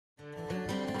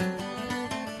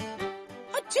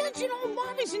attention all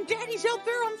mommies and daddies out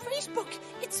there on Facebook.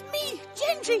 It's me,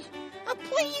 Gingy.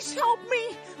 Please help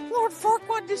me. Lord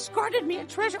Farquaad discarded me at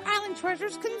Treasure Island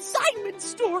Treasure's consignment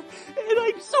store, and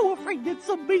I'm so afraid that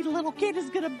some mean little kid is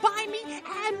gonna buy me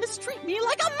and mistreat me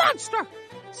like a monster.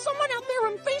 Someone out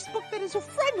there on Facebook that is a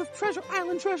friend of Treasure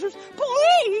Island Treasures,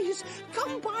 please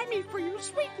come buy me for your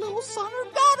sweet little son or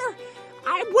daughter.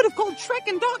 I would have called Shrek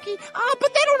and Donkey,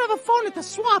 but they don't have a phone at the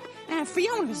swamp, and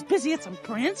Fiona is busy at some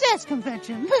princess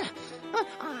convention.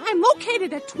 I'm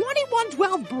located at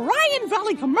 2112 Bryan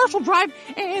Valley Commercial Drive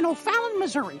in O'Fallon,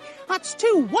 Missouri. That's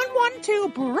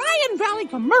 2112 Bryan Valley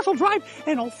Commercial Drive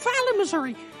in O'Fallon,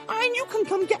 Missouri. And you can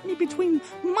come get me between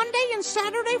Monday and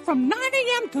Saturday from 9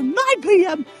 a.m. to 9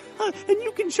 p.m. And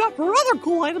you can shop for other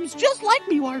cool items just like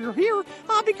me while you're here,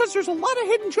 because there's a lot of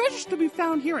hidden treasures to be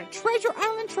found here at Treasure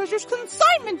Island Treasure's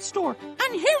consignment store.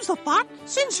 And here's a thought,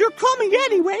 since you're coming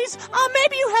anyways,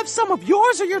 maybe you have some of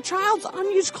yours or your child's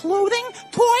unused clothing,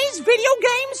 toys, video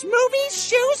games, movies,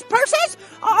 shoes, purses,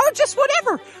 or just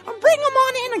whatever. Bring them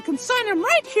on in and consign them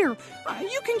right here.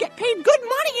 You can get paid good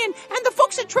money, and the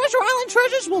folks at Treasure Island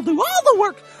Treasures will do all the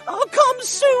work. Come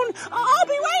soon. I'll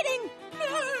be waiting.